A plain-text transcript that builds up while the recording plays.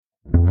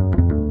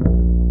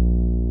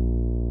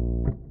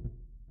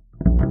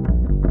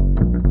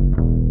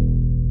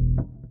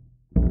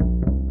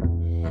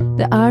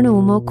Det noe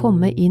med å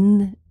komme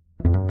inn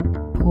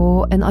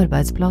på en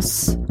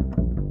arbeidsplass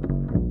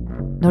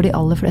når de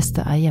aller fleste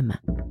hjemme.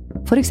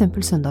 For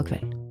eksempel søndag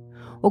kveld.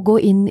 Å gå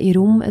inn I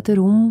rom etter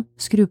rom,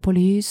 skru på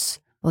lys,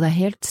 og det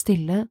helt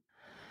stille.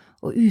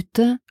 Og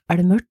ute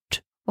det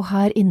mørkt, og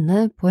her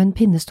inne på en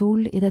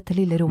pinnestol I dette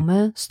lille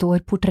rommet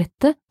står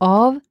portrettet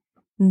av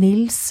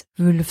Nils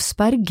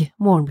Wulfsberg,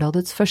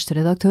 Morgenbladets første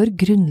redaktør,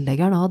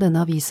 grunnleggeren av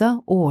denne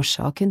avisa,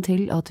 årsaken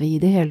til at vi I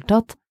det hele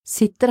tatt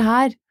sitter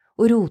her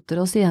og roter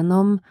oss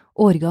igjennom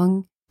årgang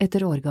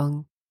etter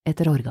årgang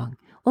etter årgang.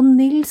 Og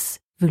Nils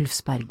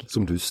Wulfsberg.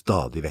 Som du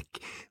stadig vekk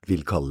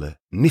vil kalle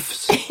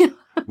Nifs.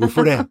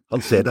 Hvorfor det?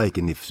 Han ser da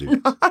ikke Nifs ut.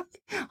 Nei,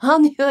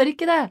 han gjør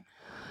ikke det.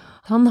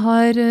 Han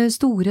har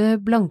store,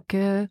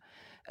 blanke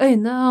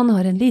øyne, han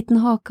har en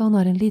liten hake, han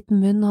har en liten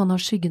munn, han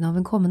har skyggen av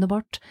en kommende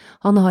bart,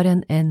 han har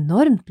en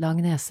enormt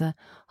lang nese,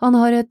 han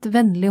har et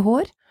vennlig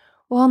hår,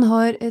 og han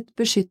har et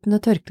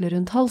beskyttende tørkle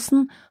rundt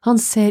halsen. Han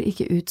ser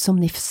ikke ut som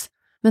Nifs.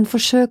 Men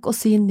forsøk å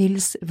si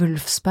Nils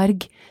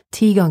Wulfsberg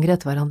 10 ganger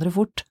etter hverandre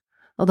fort,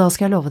 og da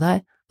skal jeg love deg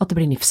at det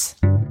blir Nifs.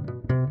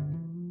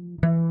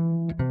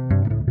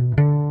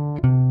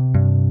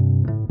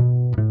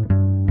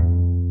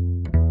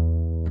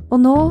 Og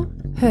nå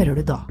hører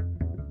du da.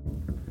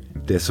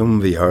 Det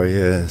som vi har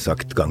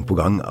sagt gang på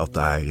gang, at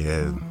det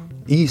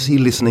easy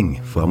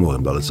listening fra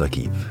Morgenbladets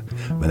arkiv.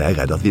 Men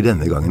jeg redd at vi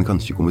denne gangen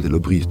kanskje kommer til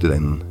å bryte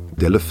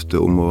det løftet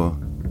om å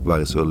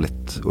være så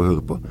lett å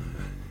høre på.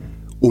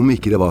 Om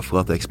ikke det var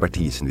for at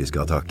ekspertisen vi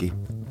skal ha tak I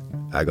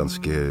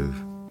ganske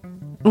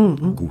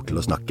god til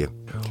å snakke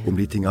om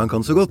de tingene han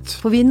kan så godt.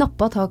 For vi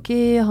nappet tak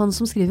I han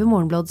som skriver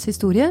Morgenbladets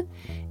historie,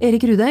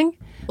 Erik Rudeng,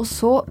 og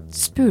så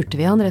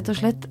spurte vi han rett og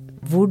slett,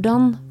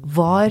 hvordan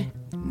var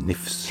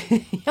Nifs?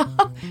 Ja,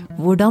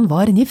 hvordan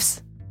var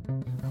Nifs?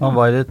 Han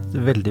var et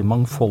veldig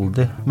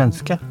mangfoldig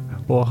menneske,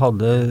 og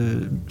hadde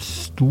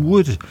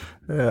stor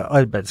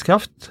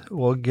arbeidskraft,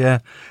 og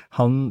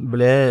han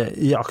ble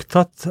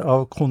iakttatt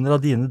av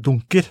Konradine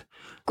Dunker.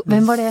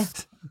 Hvem var det?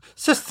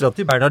 Søstera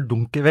til Bernhard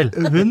Dunker, vel.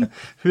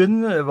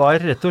 Hun var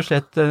rett og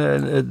slett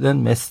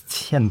den mest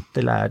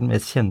kjente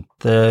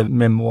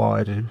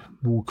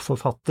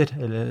memoarbokforfatter,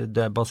 eller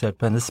det basert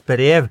på hennes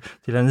brev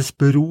til hennes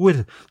bror,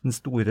 den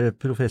store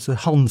professor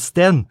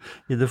Hansten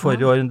I det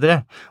forrige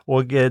århundre.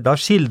 Og da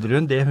skildrer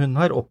hun det hun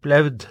har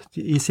opplevd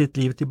I sitt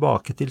liv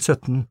tilbake til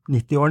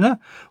 1790-årene,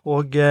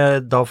 og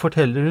da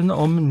forteller hun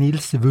om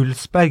Nils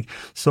Wulfsberg,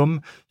 som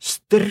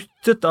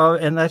struttet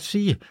av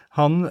energi.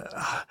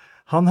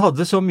 Han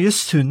hadde så mye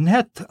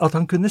sunnhet at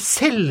han kunne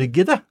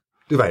selge det,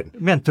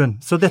 mente hun.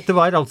 Så dette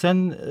var altså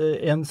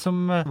en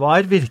som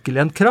var virkelig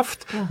en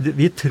kraft. Ja.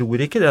 Vi tror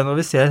ikke det når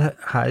vi ser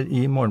her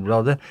I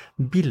Morgenbladet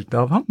bildet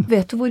av ham.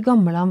 Vet du hvor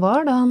gammel han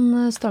var da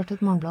han startet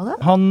Morgenbladet?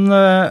 Han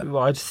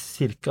var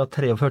cirka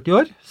 43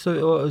 år,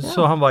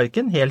 så han var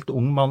ikke en helt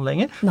ung mann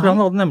lenger. Nei. For han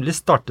hadde nemlig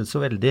startet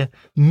så veldig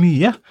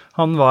mye.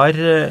 Han var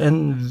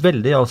en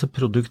veldig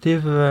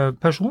produktiv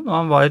person, og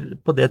han var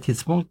på det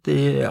tidspunkt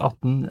I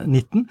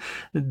 1819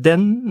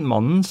 den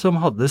mannen som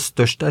hadde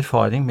størst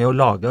erfaring med å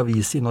lage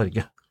avis I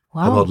Norge.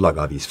 Wow. Han hadde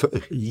laget avis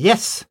før?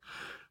 Yes!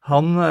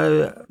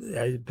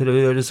 Jeg prøver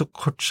å gjøre det så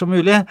kort som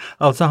mulig.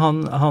 Altså han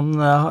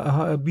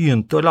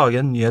begynte å lage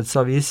en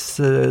nyhetsavis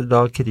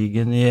da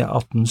krigen I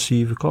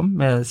 1807 kom,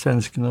 med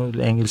svensken og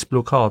engelsk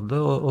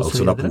blokade og så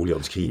videre.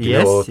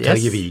 Napoleonskrigen og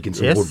Terje Vigen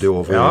som bodde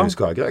over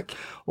Skagerrak.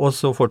 Og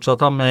så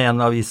fortsatte han med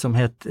en avis som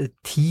het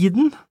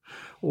Tiden.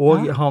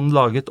 Og han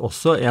laget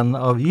også en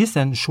avis,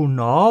 en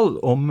journal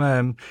om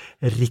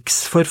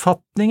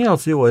riksforfatninger,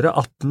 altså I året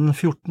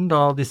 1814,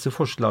 da disse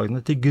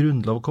forslagene til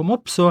grunnlov kom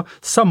opp, så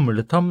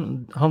samlet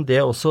han det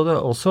også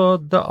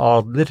det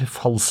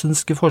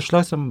Adler-Falsenske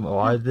forslag, som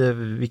var det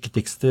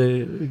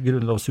viktigste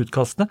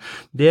grunnlovsutkastene.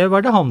 Det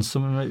var det han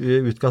som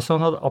utkast,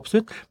 han hadde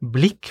absolutt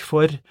blikk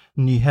for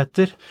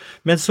nyheter.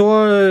 Men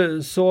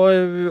og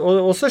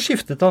så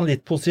skiftet han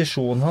litt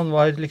posisjon. Han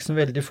var liksom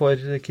veldig for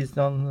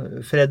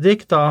Kristian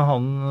Fredrik, da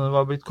han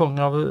var blitt konge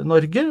av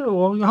Norge,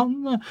 og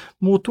han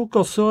mottok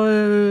også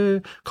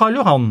Karl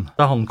Johan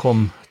da han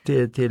kom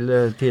til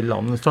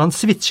landet. Så han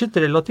switchet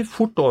relativt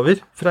fort over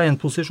fra en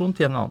posisjon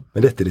til en annen.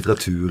 Men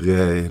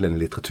denne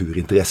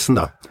litteraturinteressen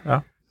da,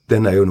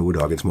 den jo noe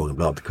dagens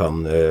Morgenblad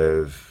kan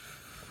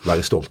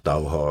være stolt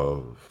av å ha.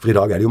 For I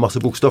dag det jo masse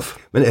bokstoff.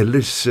 Men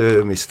ellers,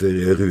 Mr.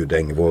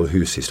 Rudeng, vår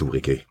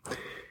hushistoriker,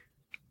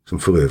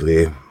 som for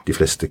øvrig de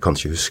fleste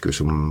kanskje husker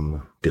som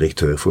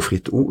direktør for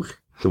Fritt Ord,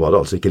 så var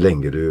det altså ikke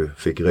lenge du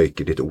fikk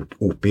røyke ditt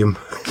opium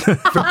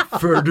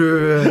før du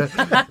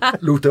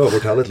lot deg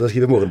overtale til å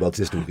skrive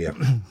Morgenbladets historie.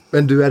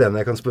 Men du den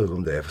jeg kan spørre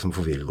om det som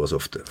forvirrer oss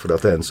ofte, for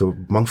det en så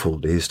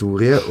mangfoldig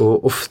historie,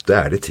 og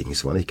ofte det ting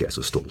som man ikke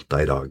så stolt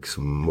av I dag,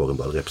 som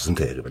Morgenbladet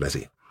representerer, vil jeg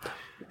si.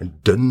 En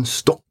dønn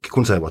stokk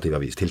konservativ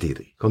avis til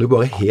tider. Kan du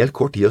bare helt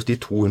kort gi oss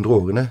de 200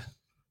 årene,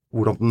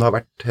 hvordan den har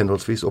vært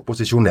henholdsvis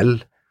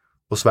opposisjonell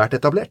og svært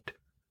etablert?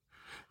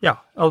 Ja,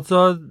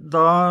 altså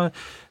da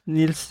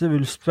Nils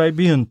Wulfsberg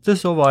begynte,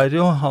 så var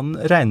jo han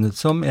regnet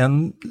som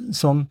en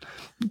sånn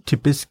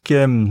typisk,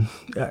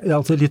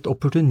 altså litt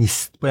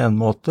opportunist på en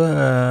måte.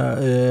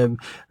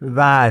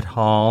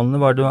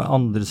 Værhane var det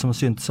andre som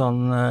syntes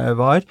han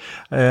var.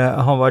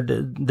 Han var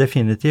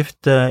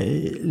definitivt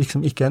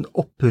liksom ikke en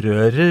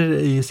opprører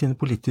i sine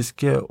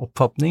politiske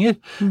oppfatninger,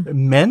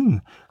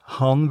 men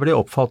han ble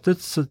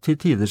oppfattet til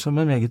tider som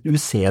en meget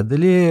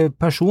usedelig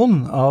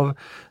person av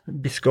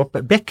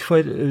biskop Beck, for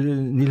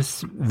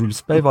Nils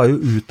Wulfsberg var jo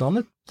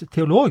utdannet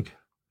teolog.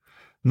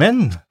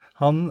 Men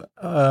han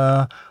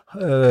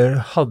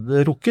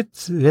hadde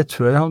rukket, rett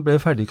før han ble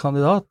ferdig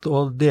kandidat,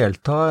 å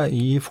delta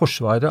i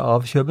forsvaret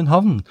av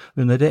København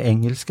under det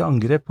engelske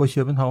angrep på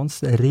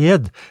Københavns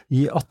red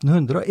i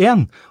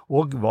 1801,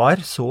 og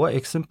var så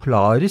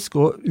eksemplarisk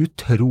og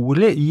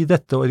utrolig i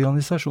dette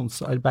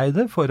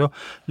organisasjonsarbeidet for å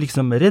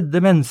liksom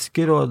redde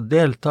mennesker og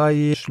delta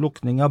i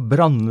slukning av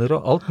branner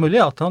og alt mulig,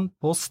 at han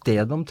på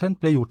stedet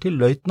omtrent ble gjort til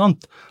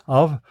løytnant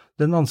av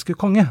den danske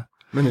konge.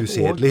 Men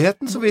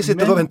usedeligheten som vi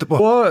sitter og venter på.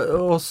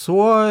 Og så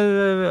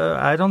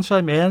han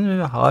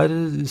sjarmerende, har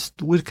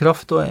stor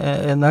kraft og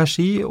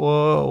energi,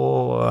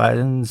 og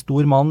en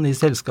stor mann i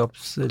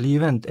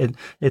selskapslivet,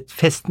 et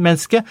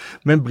festmenneske,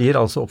 men blir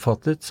altså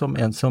oppfattet som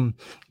en som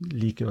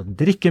liker å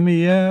drikke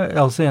mye,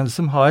 altså en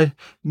som har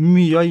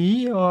mye å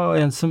gi, og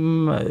en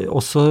som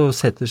også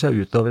setter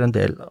seg utover en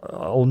del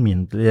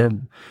alminnelige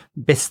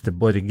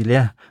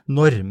besteborgerlige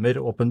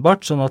normer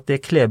åpenbart, sånn at det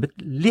klebet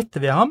litt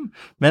ved ham,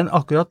 men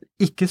akkurat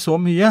ikke så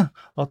mye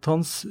at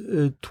hans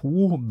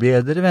to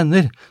bedre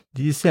venner,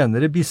 de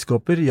senere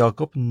biskoper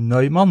Jakob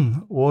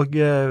Neumann og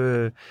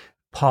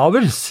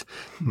Pavels,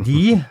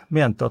 de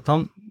mente at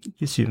han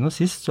til syvende og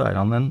sist så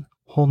han en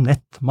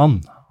honett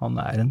mann.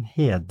 Han en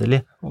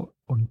hederlig og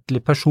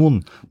ordentlig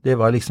person. Det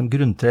var liksom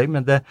grunntregg,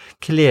 men det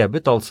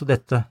klebet altså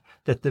dette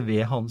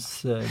ved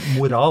hans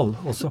moral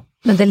også.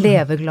 Men det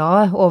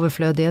leveglade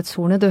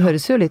overflødighetshornet, det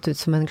høres jo litt ut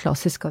som en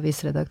klassisk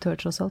avisredaktør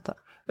tross alt da.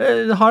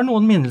 Det har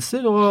noen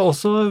minnelser, og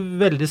også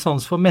veldig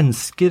sans for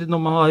mennesker når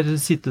man har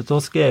sittet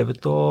og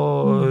skrevet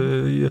og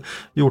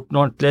gjort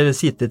noe ordentlig, eller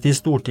sittet i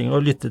Stortinget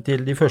og lyttet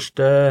til de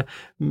første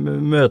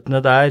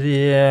møtene der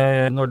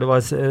når det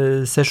var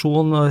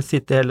sesjon, og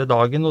sitte hele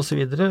dagen og så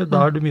videre.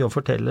 Da har du mye å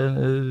fortelle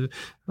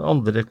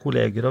andre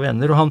kolleger og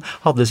venner, og han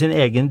hadde sin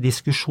egen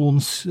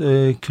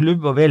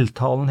diskusjonsklubb og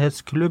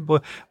veltalenhetsklubb,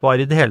 og var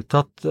i det hele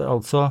tatt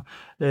altså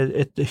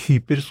et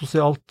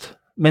hypersosialt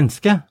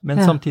menneske, men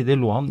samtidig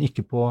lå han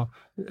ikke på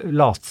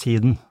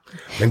latsiden.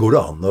 Men går det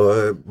an å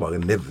bare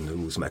nevne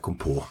noe som jeg kom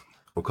på,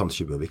 og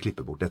kanskje bør vi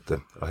klippe bort dette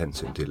av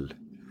hensyn til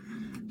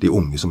de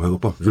unge som hører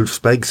på.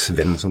 Wulfsbergs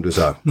venn, som du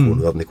sa,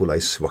 Konrad Nikolai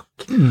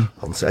Svak,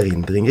 hans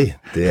erindringer,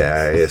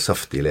 det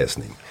saftig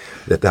lesning.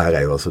 Dette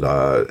her jo altså da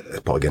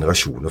et par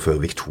generasjoner før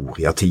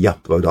Victoria-tida.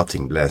 Det var jo da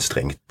ting ble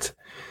strengt.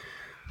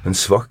 Men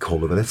Svak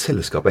holder vel et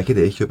selskap, ikke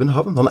det i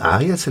København? Han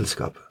i et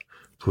selskap.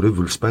 Tror du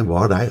Wulfsberg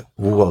var der,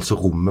 hvor altså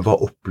rommet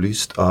var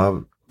opplyst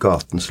av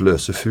gatens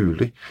løse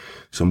fugler,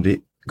 som de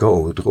ga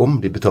ordre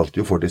om. De betalte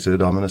jo for disse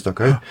damene,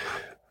 stakkar.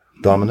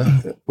 Damene,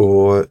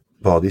 og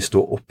ba de stå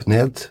opp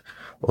ned,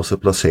 og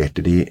så plasserte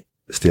de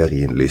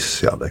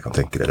stearinlys, ja, det kan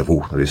tenke dere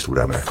hvor, når de sto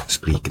der med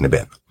sprikende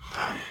ben.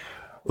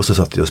 Og så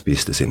satt de og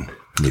spiste sin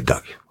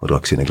middag, og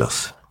drakk sine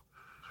glass.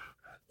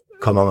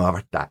 Kan han ha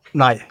vært der?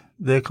 Nei.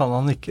 Det kan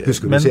han ikke.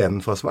 Husker du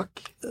scenen fra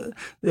Svak?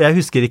 Jeg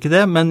husker ikke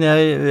det, men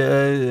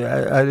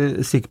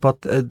jeg sikker på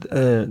at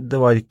det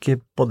var ikke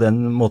på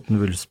den måten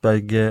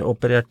Wulfsberg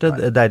opererte.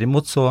 Nei.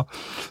 Derimot så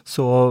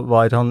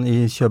var han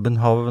i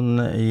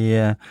København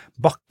i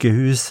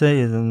Bakkehuset,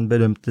 i den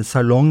berømte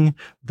salong,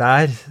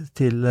 der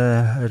til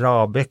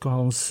Rabeck og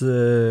hans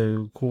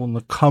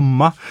kone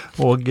Kamma,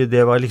 og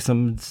det var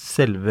liksom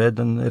selve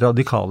den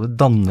radikale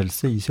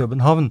dannelse i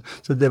København.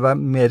 Så det var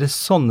mer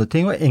sånne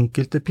ting, og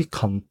enkelte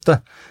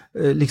pikante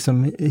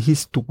liksom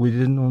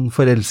historier, noen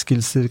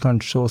forelskelser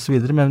kanskje og så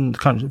videre, men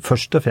kanskje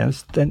først og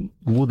fremst en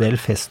god del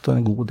fest og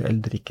en god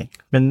del drikking.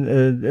 Men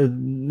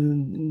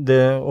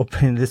det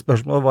opprinnelige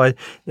spørsmålet var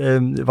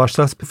hva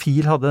slags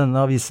profil hadde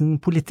denne avisen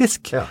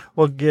politisk? Ja.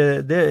 Og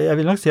jeg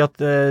vil nok si at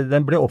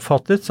den ble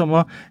oppfattet som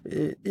å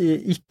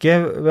ikke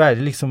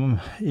være liksom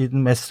i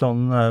den mest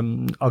sånn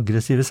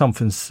aggressive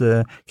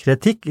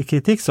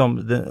samfunnskritikk som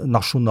det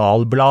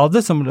Nasjonalbladet,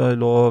 som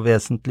lå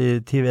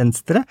vesentlig til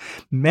venstre,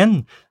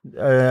 men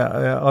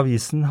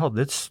avisen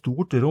hadde et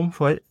stort rom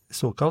for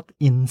såkalt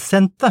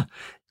innsendte,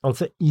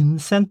 altså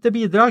innsendte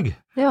bidrag.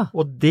 Ja.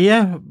 Og det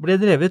ble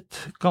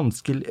drevet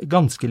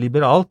ganske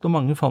liberalt, og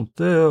mange fant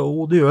det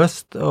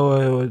odiøst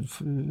og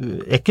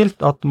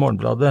ekkelt at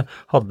Morgenbladet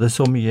hadde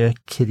så mye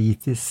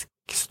kritisk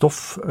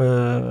stoff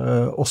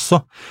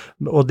også.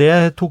 Og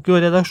det tok jo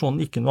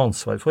redaksjonen ikke noe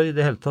ansvar for. I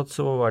det hele tatt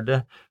så var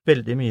det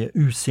veldig mye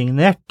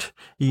usignert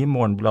i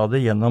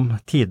Morgenbladet gjennom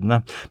tidene.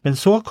 Men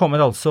så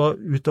kommer altså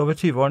utover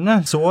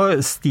 20-årene,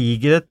 så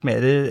stiger et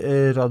mer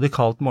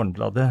radikalt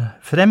Morgenbladet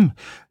frem,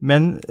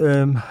 men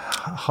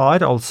har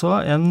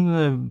altså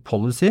en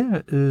policy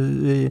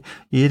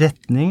i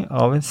retning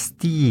av en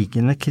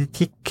stigende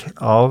kritikk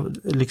av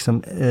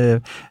liksom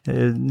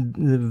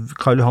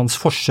Karl Johans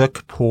forsøk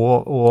på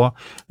å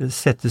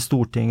sette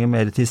Stortinget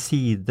mer til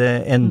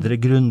side, endre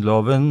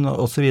grunnloven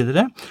og så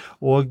videre.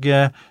 Og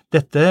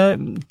dette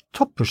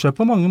topper seg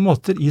på mange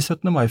måter i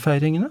 17.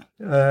 mai-feiringene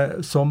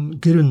som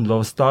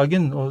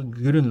grunnlovsdagen, og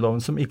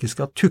grunnloven som ikke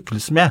skal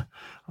tukles med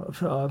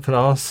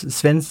fra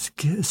svensk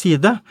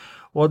side.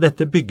 Og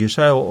dette bygger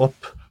seg jo opp,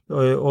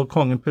 og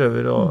kongen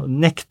prøver å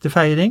nekte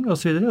feiring og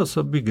så videre, og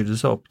så bygger det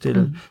seg opp til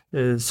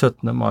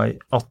 17. mai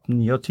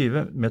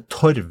 1829 med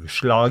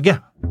torvslaget.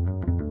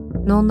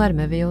 Nå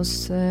nærmer vi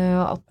oss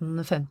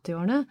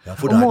 1850-årene. Ja,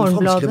 for det er den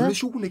franske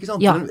revolusjon, ikke sant?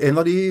 Ja. En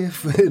av de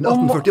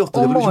 1848-revolusjonen.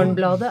 Og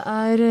Morgenbladet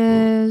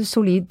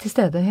solid til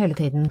stede hele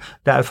tiden.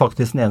 Det er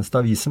faktisk den eneste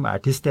avis som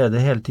til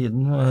stede hele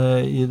tiden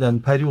i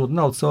den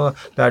perioden. Altså,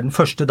 det den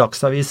første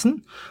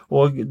dagsavisen,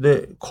 og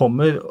det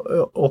kommer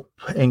opp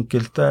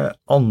enkelte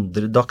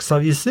andre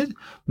dagsaviser,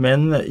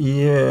 men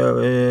i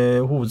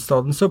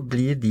hovedstaden så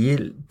blir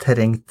de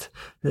trengt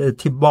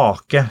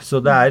tilbake. Så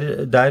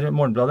det der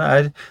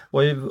Morgenbladet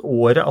og i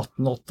året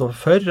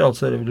 1848,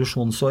 altså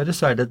revolusjonsåret,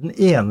 så det den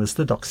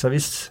eneste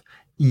dagsavis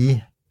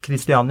i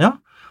Kristiania.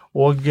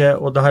 Og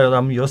det har jo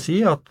da mye å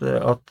si at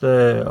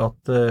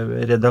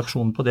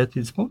redaksjonen på det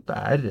tidspunkt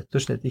rett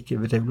og slett ikke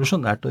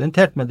revolusjonært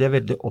orientert, men de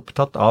veldig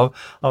opptatt av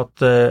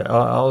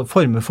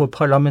former for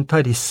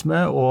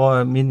parlamentarisme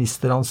og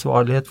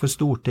ministeransvarlighet for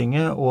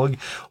Stortinget, og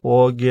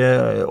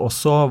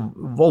også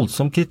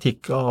voldsom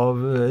kritikk av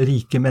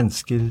rike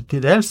mennesker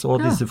til dels,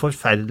 og disse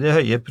forferdelige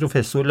høye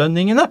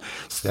professorlønningene.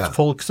 Ja.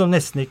 Folk som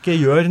nesten ikke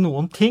gjør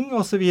noen ting,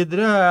 og så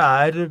videre,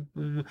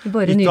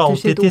 ikke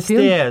alltid til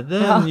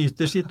stede,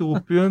 nyter sitt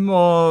opium,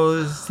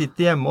 og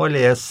sitter hjemme og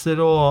leser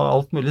og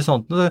alt mulig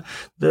sånt.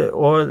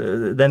 Og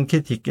den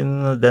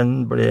kritikken,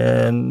 den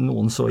ble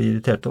noen så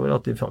irritert over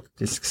at de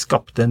faktisk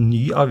skapte en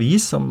ny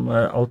avis som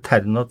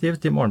alternativ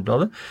til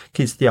Morgenbladet,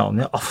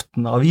 Kristiania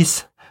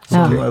Aftenavis,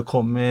 som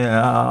kom i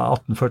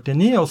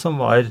 1849, og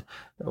som var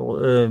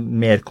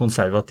mer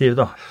konservativ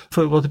da.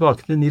 For å gå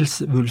tilbake til Nils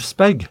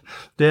Wulfsberg,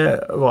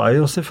 det var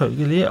jo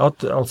selvfølgelig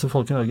at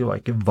folk i Norge var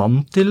ikke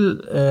vant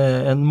til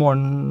en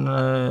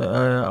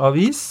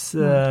morgenavis.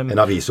 En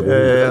avis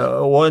overhodet.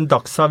 Og en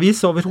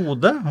dagsavis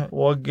overhodet,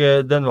 og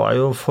den var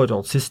jo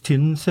forholdsvis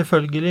tynn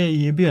selvfølgelig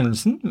i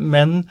begynnelsen,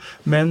 men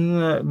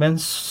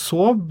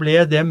så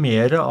ble det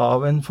mer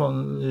av en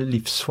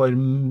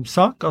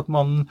livsformsak, at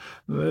man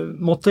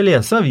måtte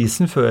lese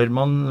avisen før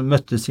man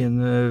møtte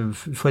sine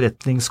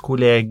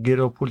forretningskolleger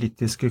og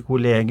politiske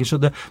kolleger, så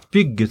det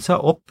bygget seg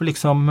opp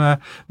liksom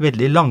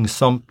veldig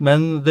langsomt,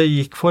 men det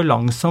gikk for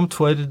langsomt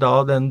for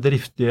da den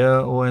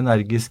driftige og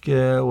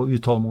energiske og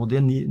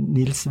utålmodige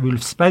Nils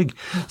Wulfsberg,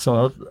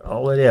 sånn at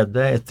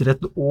allerede etter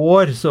et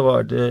år så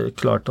var det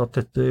klart at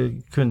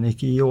dette kunne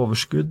ikke gi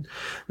overskudd.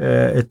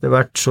 Etter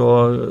hvert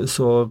så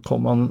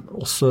kom han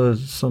også,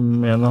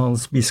 som en av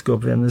hans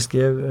biskopvenner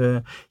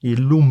skrev, i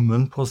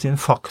lommen på sin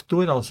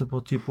faktor, altså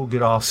på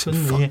typografen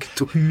i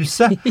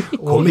huset.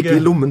 Kom ikke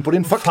i lommen på din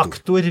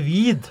faktor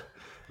vid.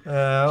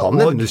 Han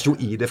nevnes jo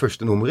i det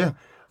første nummeret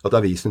at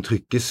avisen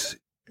trykkes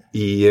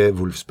i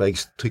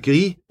Wulfsbergs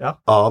trykkeri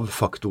av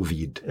faktor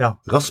vid. Ja.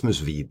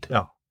 Rasmus Vid.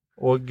 Ja.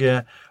 Og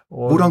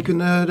hvordan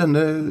kunne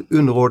denne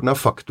underordnede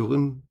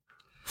faktoren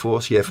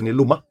få sjefen i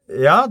lomma?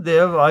 Ja, det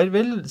var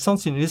vel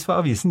sannsynligvis for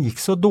avisen gikk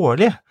så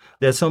dårlig.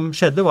 Det som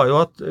skjedde var jo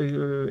at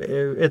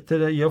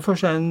etter i og for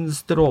seg en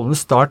strålende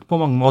start på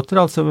mange måter,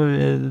 altså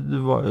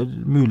det var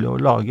mulig å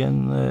lage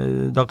en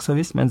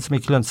dagsavis, men som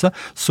ikke lønte seg,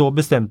 så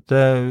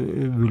bestemte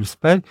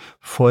Wulfsberg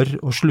for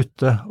å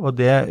slutte, og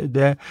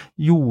det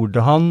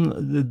gjorde han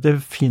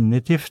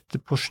definitivt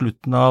på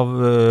slutten av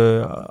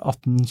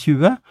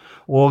 1820,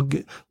 og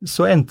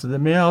så endte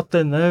det med at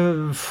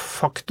denne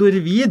faktor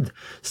vid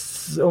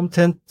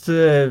omtrent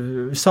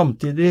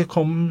samtidig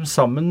kom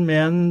sammen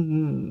med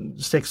en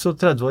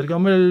 36 år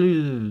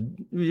gammel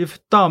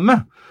gift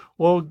dame,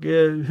 og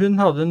hun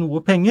hadde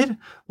noe penger,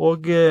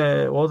 og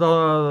da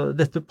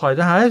dette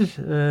paret her,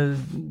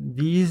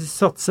 de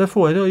satte seg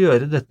for å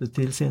gjøre dette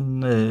til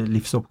sin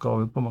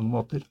livsoppgave på mange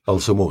måter.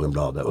 Altså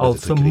Morgenbladet.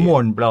 Altså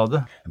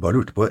Morgenbladet. Jeg bare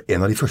lurte på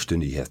en av de første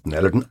nyhetene,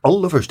 eller den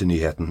aller første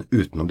nyheten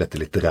utenom dette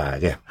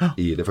litterære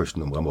i det første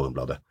nummeret av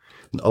Morgenbladet.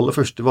 Den aller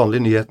første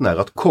vanlige nyheten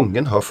at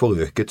kongen har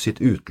forøket sitt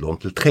utlån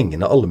til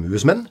trengende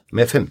allmuesmenn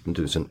med 15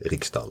 000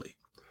 riksdaler.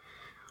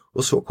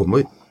 Og så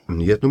kommer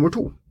nyhet nummer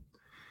 2.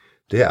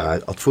 Det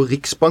at for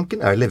Riksbanken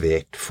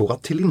levert for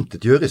at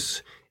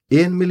tilintetgjøres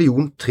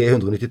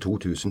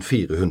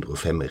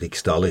 1.392.405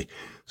 riksdaler,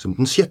 som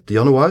den 6.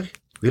 januar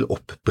vil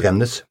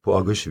oppbrennes på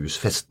Akershus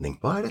festning.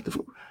 Hva dette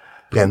for noe?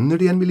 Brenner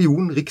de 1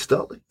 million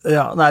riksdaler?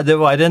 Ja, nei, det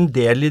var en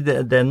del i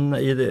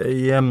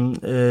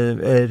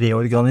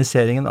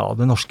reorganiseringen av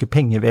det norske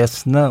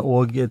pengevesenet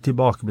og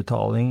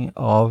tilbakebetaling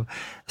av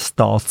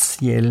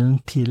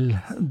statsgjelden til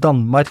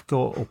Danmark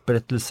og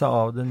opprettelse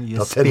av det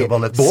nye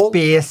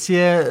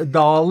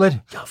spesiedaler.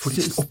 Ja, for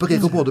de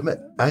opererer både med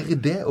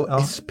RD og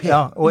SP.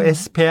 Ja, og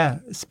SP,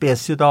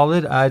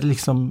 spesiedaler,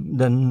 liksom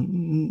den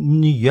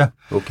nye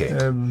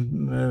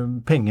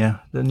penge.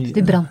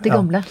 De brant de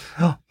gamle.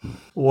 Ja.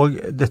 Og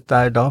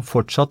dette da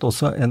fortsatt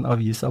også en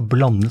avis av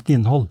blandet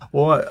innhold.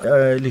 Og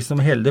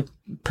liksom hele det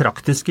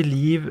praktiske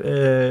liv,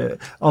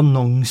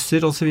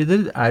 annonser og så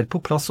videre, på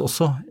plass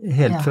også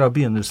helt fra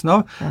begynnelsen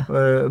av.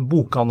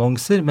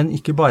 Bokannonser, men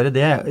ikke bare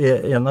det.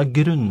 En av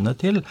grunnene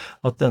til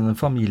at denne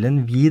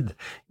familien Wied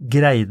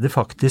greide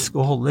faktisk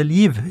å holde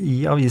liv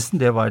i avisen,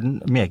 det var den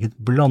meget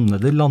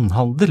blandede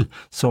landhandel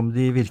som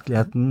de i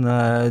virkeligheten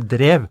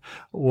drev.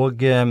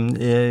 Og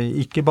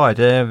ikke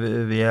bare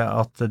ved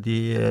at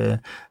de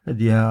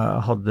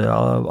hadde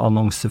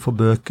annonser for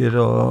bøker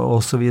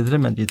og så videre,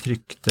 men de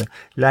trykte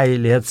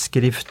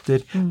leilighetsskrifter,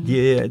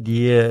 de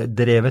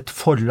drev et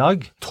forlag,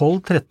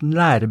 12-13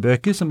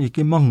 lærebøker som gikk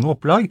i mange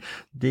opplag,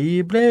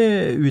 de ble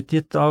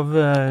utgitt av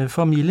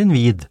familien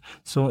Wied,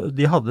 så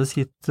de hadde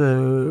sitt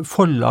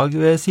forlag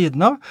ved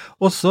siden av,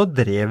 og så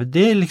drev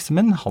de liksom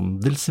en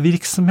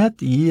handelsvirksomhet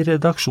i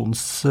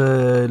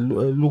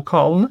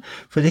redaksjonslokalene.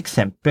 For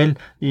eksempel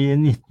i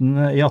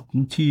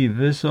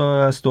 1820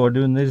 så står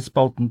det under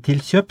spalten til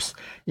kjøps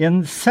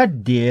en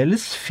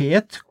særdeles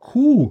fet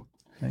ku,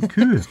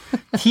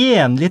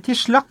 tjenlig til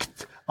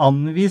slakt,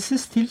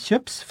 anvises til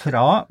kjøps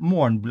fra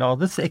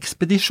Morgenbladets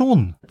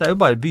ekspedisjon. Det jo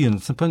bare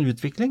begynnelsen på en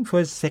utvikling,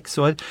 for 6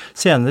 år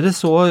senere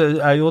så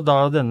jo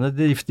da denne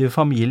driftige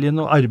familien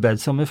og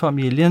arbeidsomme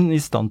familien i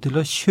stand til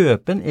å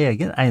kjøpe en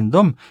egen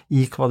eiendom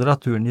i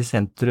Kvadraturen i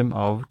sentrum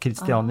av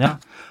Kristiania.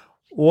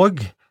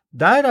 Og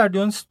der det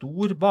jo en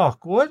stor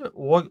bakgård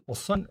og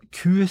også en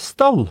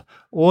kustall,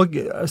 og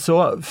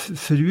så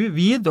fru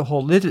Wied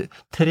holder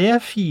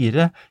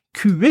 3-4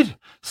 kuer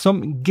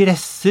som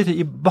gresser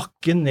i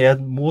bakken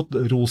ned mot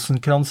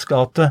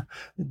Rosenkrantz-gate,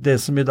 det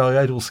som i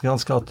dag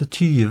Rosenkrantz-gate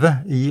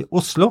 20 i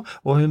Oslo,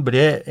 og hun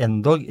ble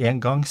endog en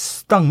gang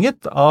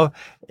stanget av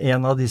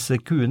en av disse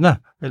kuene,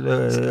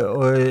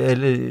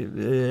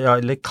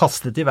 eller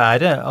kastet i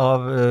været,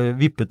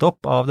 vippet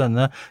opp av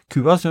denne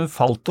kua, så hun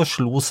falt og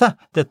slo seg.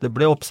 Dette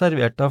ble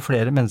observert av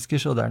flere mennesker,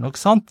 så det nok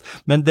sant,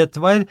 men dette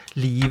var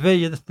livet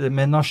i dette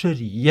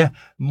menageriet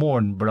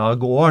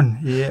Morgenbladgården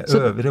i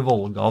Øvre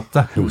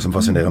Vollgate. Noe som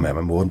fascinerer meg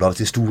med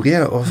Morgenbladets historie,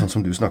 og sånn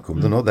som du snakker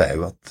om det nå, det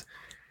jo at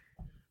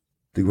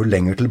det går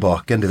lenger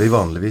tilbake enn det vi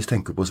vanligvis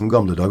tenker på som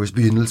gamle dagers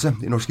begynnelse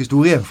i norsk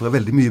historie, for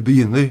veldig mye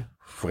begynner.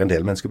 For en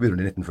del mennesker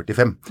begynner det i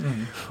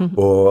 1945,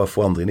 og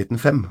for andre i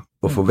 1905.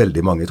 Og for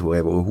veldig mange, tror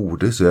jeg, over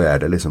hodet, så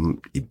det liksom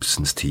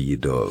Ibsens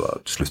tid,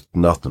 og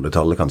slutten av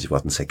 1800-tallet, kanskje fra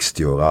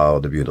 1860-åra,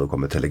 og det begynner å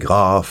komme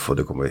telegraf, og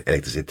det kommer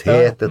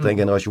elektrisitet etter en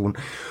generasjon,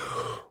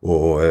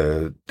 og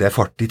det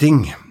fart i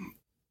ting.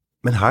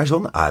 Men her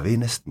sånn vi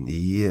nesten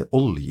i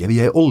olje, vi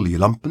i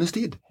oljelampenes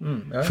tid.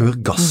 Før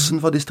gassen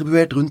var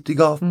distribuert rundt i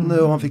gatene,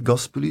 og man fikk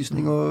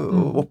gassbelysning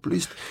og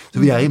opplyst. Så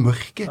vi i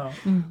mørket,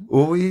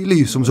 og i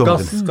lys om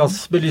sommeren.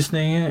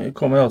 Gassbelysning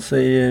kommer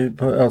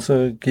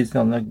altså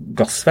Kristiania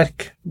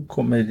Gassverk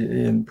kommer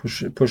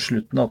på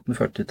slutten av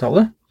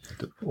 1840-tallet.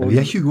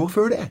 Vi 20 år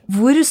før det.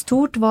 Hvor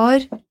stort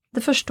var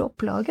det første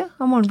opplaget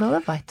av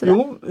Morgenbladet, vet du det?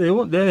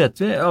 Jo, det vet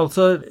vi.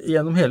 Altså,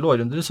 gjennom hele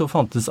århundret så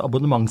fantes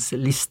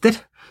abonnementslister,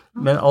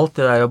 men alt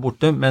det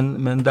borte,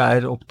 men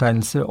det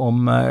opptegnelser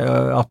om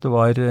at det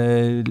var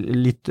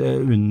litt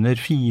under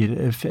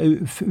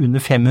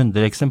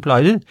 500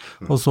 eksemplarer,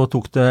 og så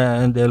tok det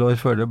en del år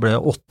før det ble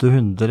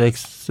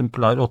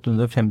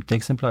 850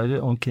 eksemplarer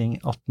omkring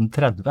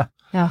 1830.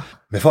 Ja.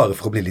 Med fare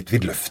for å bli litt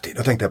vidløftig,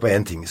 da tenkte jeg på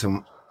en ting som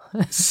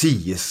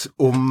sies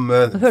om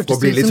for å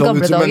bli litt sånn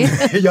ut som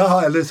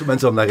eller som en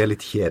sånn der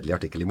litt kjedelig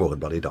artikkel i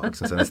Morgenbladet i dag,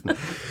 synes jeg nesten.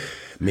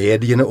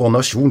 Mediene og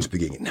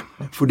nasjonsbyggingen.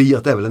 Fordi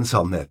at det vel en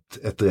sannhet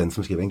etter en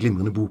som skrev en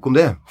glimrende bok om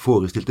det,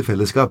 Forestilte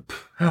fellesskap,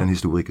 en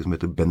historiker som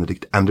heter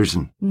Benedict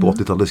Anderson. På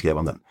 80-tallet skrev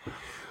han den.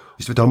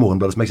 Hvis vi tar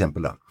Morgenbladet som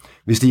eksempel da.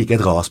 Hvis det gikk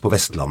et ras på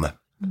Vestlandet,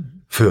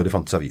 før det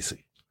fantes aviser,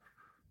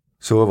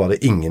 så var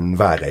det ingen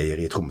væreier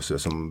i Tromsø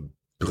som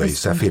brøy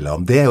seg filla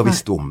om det og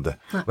visste om det,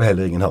 og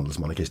heller ingen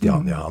handelsmann i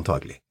Kristiania,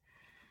 antagelig.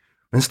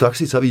 Men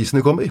straks disse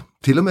avisene kommer,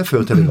 til og med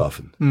før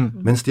telegrafen,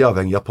 mens de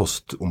avhengig av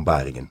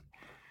postombæringen,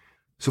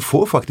 så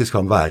får faktisk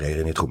han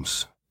væreieren i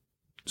Troms,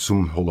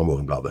 som holder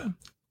Morgenbladet,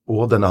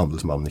 og denne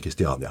handelsmannen i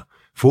Kristiania,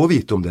 får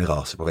vite om det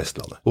raset på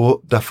Vestlandet.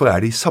 Og derfor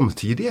de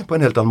samtidige på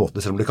en helt annen måte,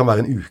 selv om det kan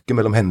være en uke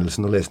mellom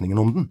hendelsen og lesningen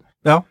om den.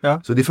 Ja.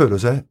 Så de føler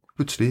seg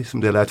plutselig som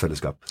del av et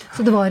fellesskap.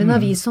 Så det var en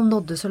avis som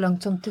nådde så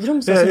langt som til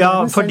Troms?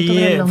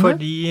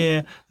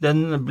 Fordi den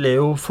ble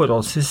jo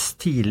forholdsvis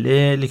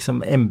tidlig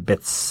liksom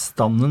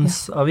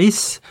embetsstandens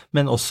avis,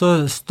 men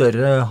også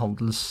større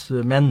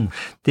handelsmenn.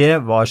 Det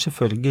var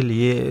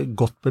selvfølgelig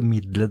godt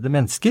bemidlede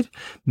mennesker,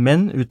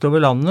 men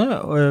utover landet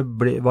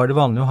var det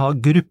vanlig å ha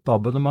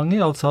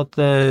gruppeabonnementer, altså at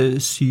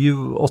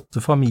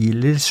 7-8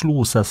 familier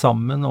slo seg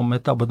sammen om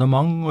et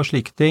abonnement og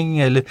slike ting,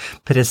 eller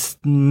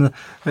presten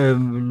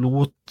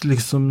lot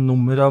liksom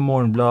nummer av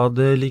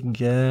Morgenbladet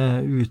ligge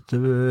ute.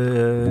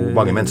 Hvor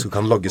mange mennesker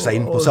kan logge seg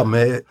inn på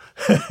samme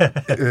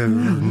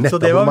nettabonnement. Så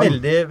det var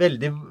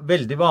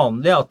veldig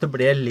vanlig at det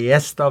ble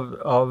lest av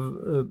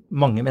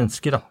mange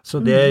mennesker, da.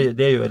 Så det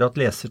gjør at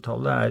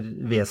lesertallet er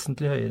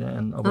vesentlig høyere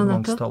enn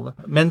abonnementstallet.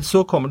 Men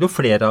så kommer det jo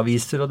flere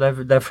aviser, og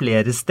det er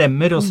flere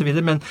stemmer og så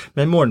videre, men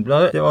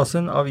Morgenbladet, det var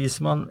også en avis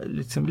man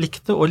liksom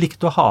likte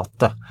å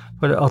hate.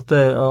 For at,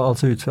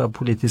 altså ut fra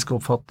politiske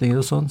oppfatninger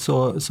og sånn,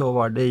 så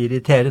var det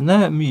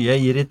mye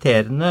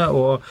irriterende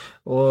og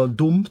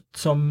dumt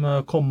som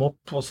kom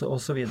opp og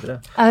så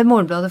videre. Er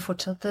Morgenbladet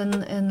fortsatt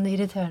en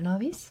irriterende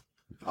avis?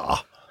 Ja.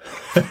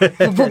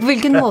 På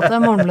hvilken måte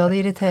er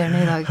Morgenbladet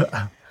irriterende i dag?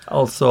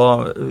 Altså,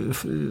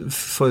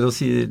 for å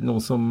si noe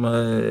som,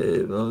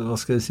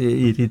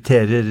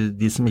 irriterer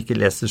de som ikke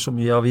leser så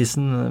mye i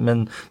avisen,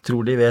 men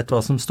tror de vet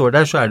hva som står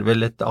der, så er det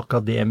vel et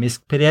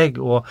akademisk preg,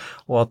 og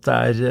at det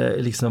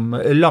er liksom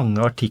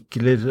lange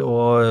artikler,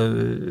 og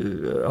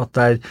at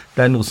det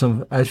er noe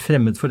som er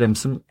fremmed for dem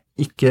som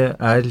ikke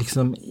er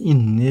liksom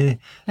inni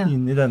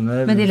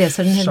denne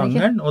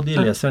sjangeren, og de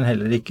leser den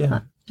heller ikke. Ja.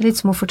 Litt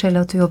som å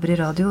fortelle at du jobber i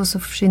radio, og så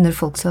skynder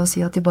folk seg å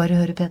si at de bare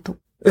hører P2.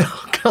 Ja,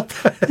 akkurat.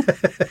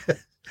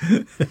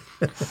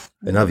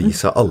 En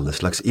avis av alle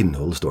slags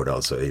innhold står det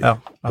altså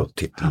på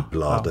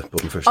titelbladet på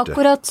den første.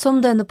 Akkurat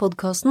som denne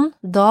podcasten,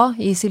 da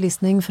Easy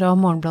Listening fra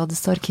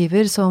Morgenbladets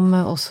arkiver, som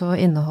også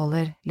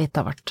inneholder litt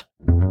av hvert.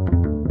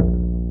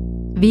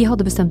 Vi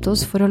hadde bestemt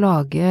oss for å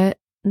lage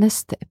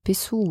neste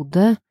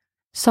episode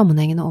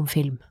sammenhengende om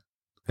film.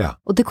 Ja.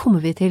 Og det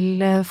kommer vi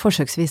til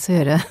forsøksvis å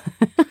gjøre.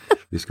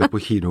 Vi skal på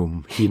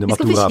kinematograf. Vi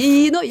skal på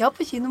kino,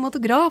 på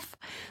kinematograf.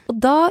 Og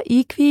da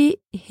gikk vi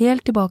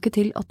helt tilbake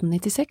til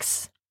 1896,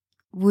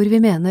 hvor vi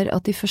mener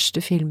at de første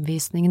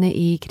filmvisningene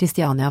i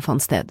Kristiania fant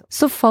sted.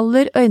 Så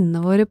faller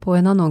øynene våre på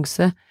en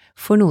annonse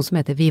for noe som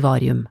heter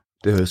Vivarium.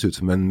 Det høres ut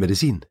som en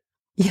medisin.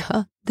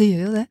 Ja, det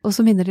gjør jo det. Og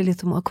så minner det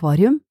litt om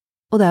akvarium,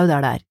 og det er jo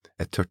der det er.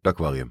 Et tørt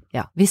akvarium.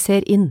 Ja, vi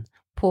ser inn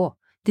på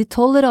de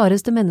 12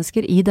 rareste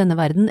mennesker i denne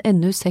verden,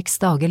 ennå 6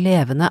 dager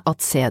levende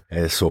at sed.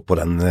 Jeg så på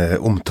den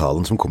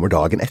omtalen som kommer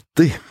dagen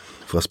etter,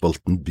 fra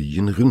spalten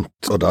Byen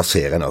rundt, og da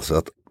ser en altså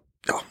at,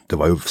 det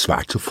var jo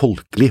svært så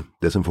folkelig,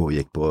 det som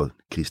foregikk på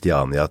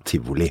Kristiania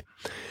Tivoli.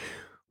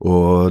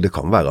 Og det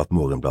kan være at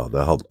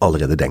Morgenbladet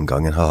allerede den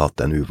gangen har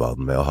hatt den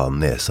uvaden med å ha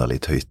nesa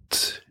litt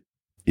høyt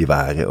i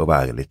været og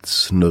være litt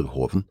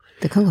snørrhoven.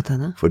 Det kan godt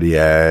hende. For de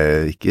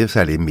er ikke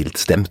særlig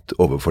mildt stemt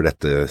overfor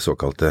dette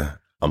såkalte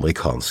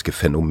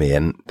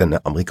denne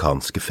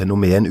amerikanske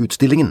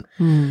fenomenutstillingen,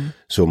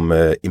 som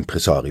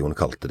impresarioen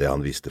kalte det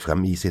han viste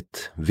frem i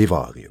sitt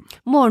vivarium.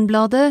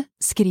 Morgenbladet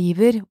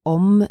skriver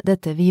om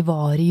dette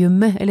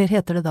vivariumet, eller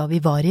heter det da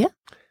vivarie?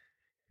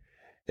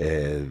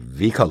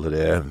 Vi kaller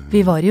det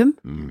Vivarium.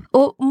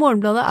 Og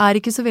Morgenbladet er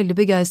ikke så veldig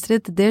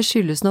begeistret. Det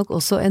skyldes nok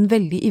også en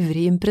veldig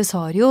ivrig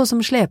impresario som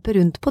sleper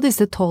rundt på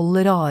disse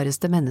 12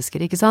 rareste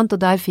mennesker, ikke sant?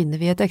 Og der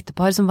finner vi et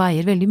ektepar som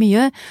veier veldig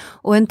mye,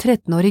 og en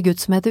 13-årig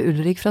gutt som heter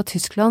Ulrik fra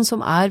Tyskland, som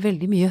er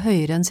veldig mye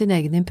høyere enn sin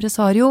egen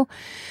impresario.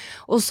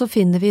 Og så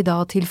finner vi da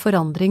til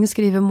forandring,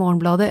 skriver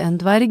Morgenbladet, en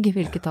dverg,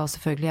 hvilket da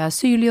selvfølgelig er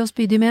syrlig og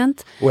spydig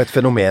ment. Og et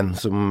fenomen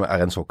som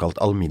er en såkalt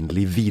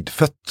alminnelig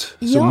vidfødt,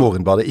 som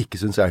Morgenbladet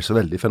ikke synes er så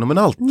veldig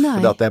fenomenalt.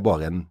 For det er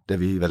bare det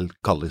vi vel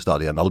kaller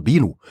stadig en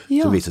albino,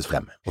 som vises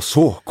frem. Og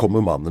så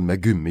kommer mannen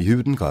med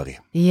gummihuden, Kari.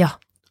 Ja.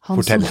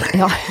 Fortell.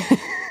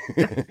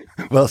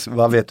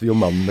 Hva vet vi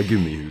om mannen med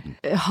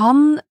gummihuden?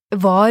 Han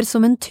var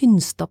som en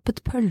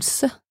tynnstappet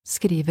pølse,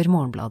 skriver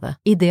Morgenbladet,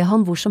 i det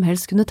han hvor som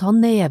helst kunne ta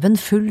neven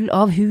full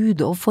av hud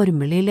og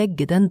formelig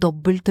legge den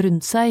dobbelt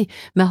rundt seg.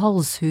 Med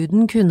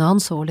halshuden kunne han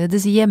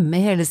således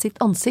gjemme hele sitt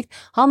ansikt.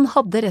 Han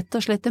hadde rett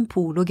og slett en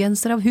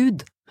pologenser av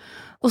hud.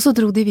 Og så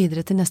dro de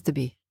videre til neste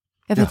by.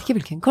 Jeg vet ikke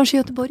hvilken, kanskje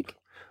Göteborg.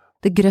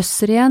 Det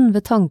grøsser igjen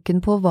ved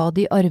tanken på hva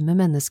de arme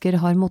mennesker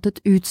har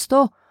måttet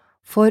utstå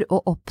for å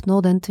oppnå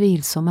den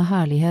tvilsomme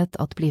herlighet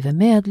at blive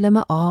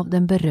medlemme av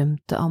den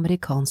berømte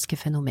amerikanske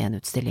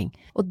fenomenutstilling.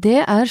 Og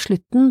det er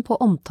slutten på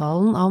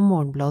omtalen av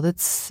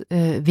Morgenbladets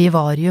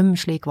vivarium,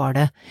 slik var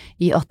det,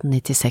 i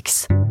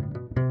 1896.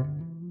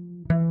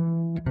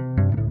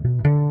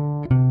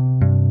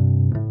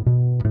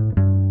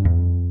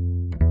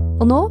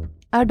 Og nå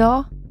er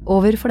da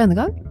over for denne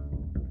gang.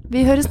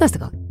 Vi høres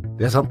neste gang.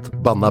 Det er sant.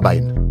 Banna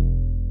bein.